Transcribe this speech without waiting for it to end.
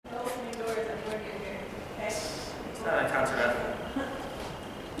concert after.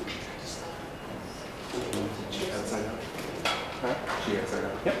 G outside up. Huh? G outside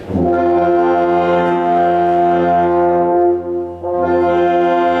up. Yep.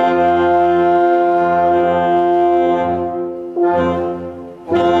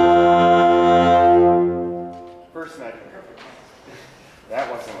 First measure.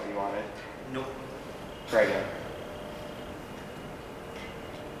 That wasn't what you wanted. Nope. Try again.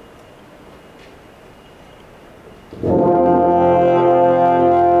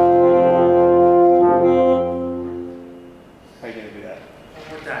 How are you gonna do that? One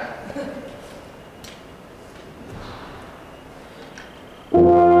more time.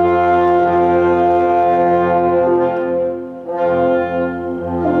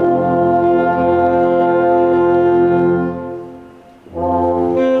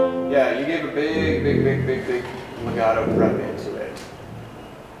 Yeah, you gave a big legato prep into it.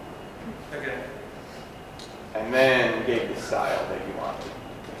 Okay. And then gave the style that you wanted.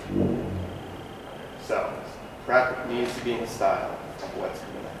 So, prep needs to be in the style of what's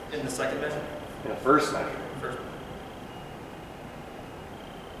coming up. In the second measure? In the first measure. First.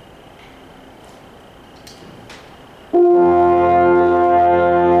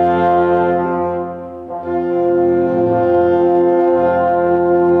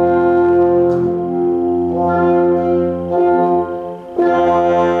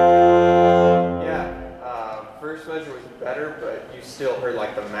 First measure was better, but you still heard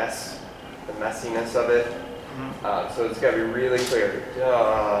like the messiness of it. So it's got to be really clear.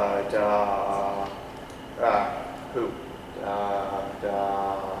 Da, da, who, da,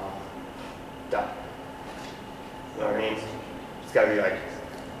 da, da. You know what I mean? It's got to be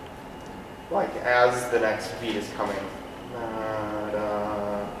like as the next beat is coming. Da,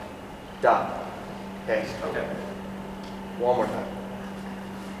 da, da. Okay. Okay. One more time.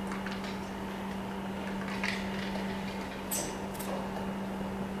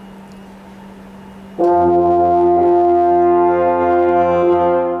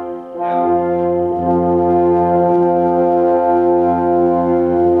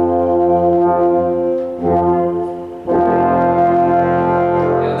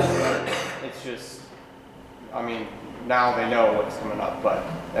 It's just, I mean, now they know what's coming up, but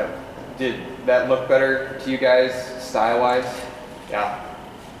did that look better to you guys, style-wise? Yeah.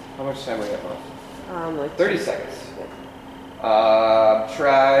 How much time we have left? Like 30 seconds.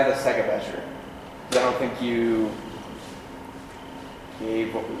 Try the second measure. I don't think you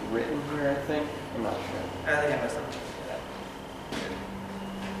gave what was written here, I think. I'm not sure. I think I messed up.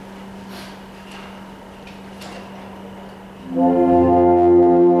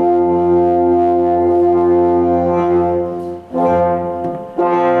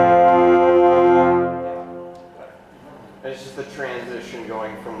 It's just the transition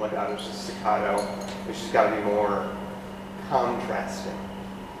going from legato to staccato. It's just got to be more contrasting.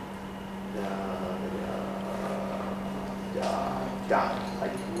 Da, da, da, da.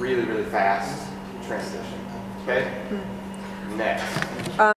 Like really fast transition. Okay? Next.